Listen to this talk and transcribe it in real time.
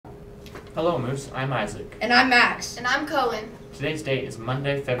Hello, Moose. I'm Isaac. And I'm Max. And I'm Cohen. Today's date is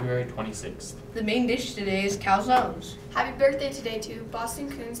Monday, February 26th. The main dish today is calzones. Happy birthday today to Boston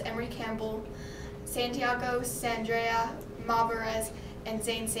Coons, Emery Campbell, Santiago Sandrea Mavarez, and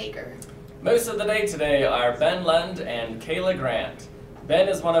Zane Sager. Moose of the day today are Ben Lund and Kayla Grant. Ben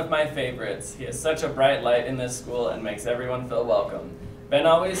is one of my favorites. He is such a bright light in this school and makes everyone feel welcome. Ben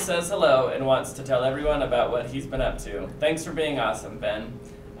always says hello and wants to tell everyone about what he's been up to. Thanks for being awesome, Ben.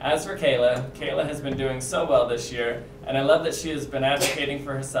 As for Kayla, Kayla has been doing so well this year, and I love that she has been advocating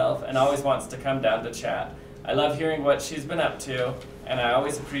for herself and always wants to come down to chat. I love hearing what she's been up to, and I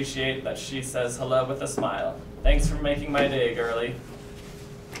always appreciate that she says hello with a smile. Thanks for making my day, girly.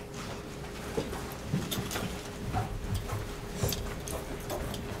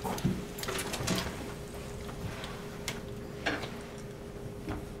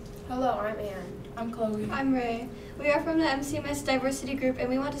 Hello, I'm Ann. I'm Chloe. I'm Ray. We are from the MCMS Diversity Group, and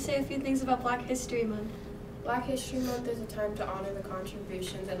we want to say a few things about Black History Month. Black History Month is a time to honor the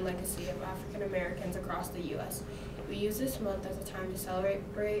contributions and legacy of African Americans across the U.S. We use this month as a time to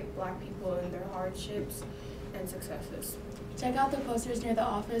celebrate Black people and their hardships and successes. Check out the posters near the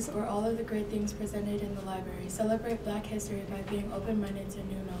office or all of the great things presented in the library. Celebrate Black history by being open-minded to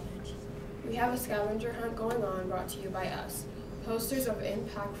new knowledge. We have a scavenger hunt going on brought to you by us. Posters of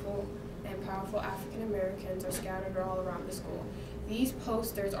impactful and powerful African Americans are scattered all around the school. These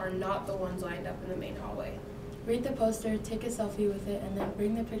posters are not the ones lined up in the main hallway. Read the poster, take a selfie with it, and then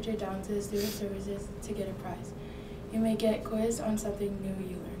bring the picture down to the student services to get a prize. You may get quizzed on something new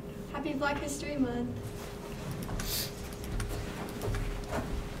you learned. Happy Black History Month.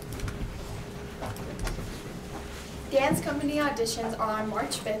 Dance company auditions are on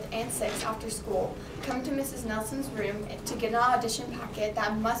March 5th and 6th after school. Come to Mrs. Nelson's room to get an audition packet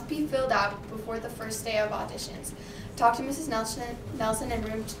that must be filled out before the first day of auditions. Talk to Mrs. Nelson in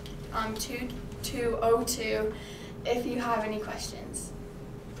room 2202 if you have any questions.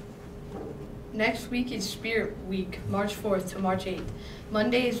 Next week is Spirit Week, March 4th to March 8th.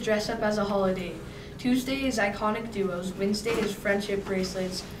 Monday is Dress Up as a Holiday. Tuesday is Iconic Duos. Wednesday is Friendship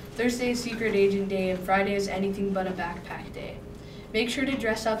Bracelets. Thursday is Secret Agent Day, and Friday is Anything But a Backpack Day. Make sure to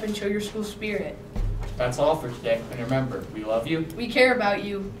dress up and show your school spirit. That's all for today, and remember, we love you. We care about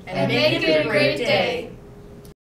you, And make it a great day.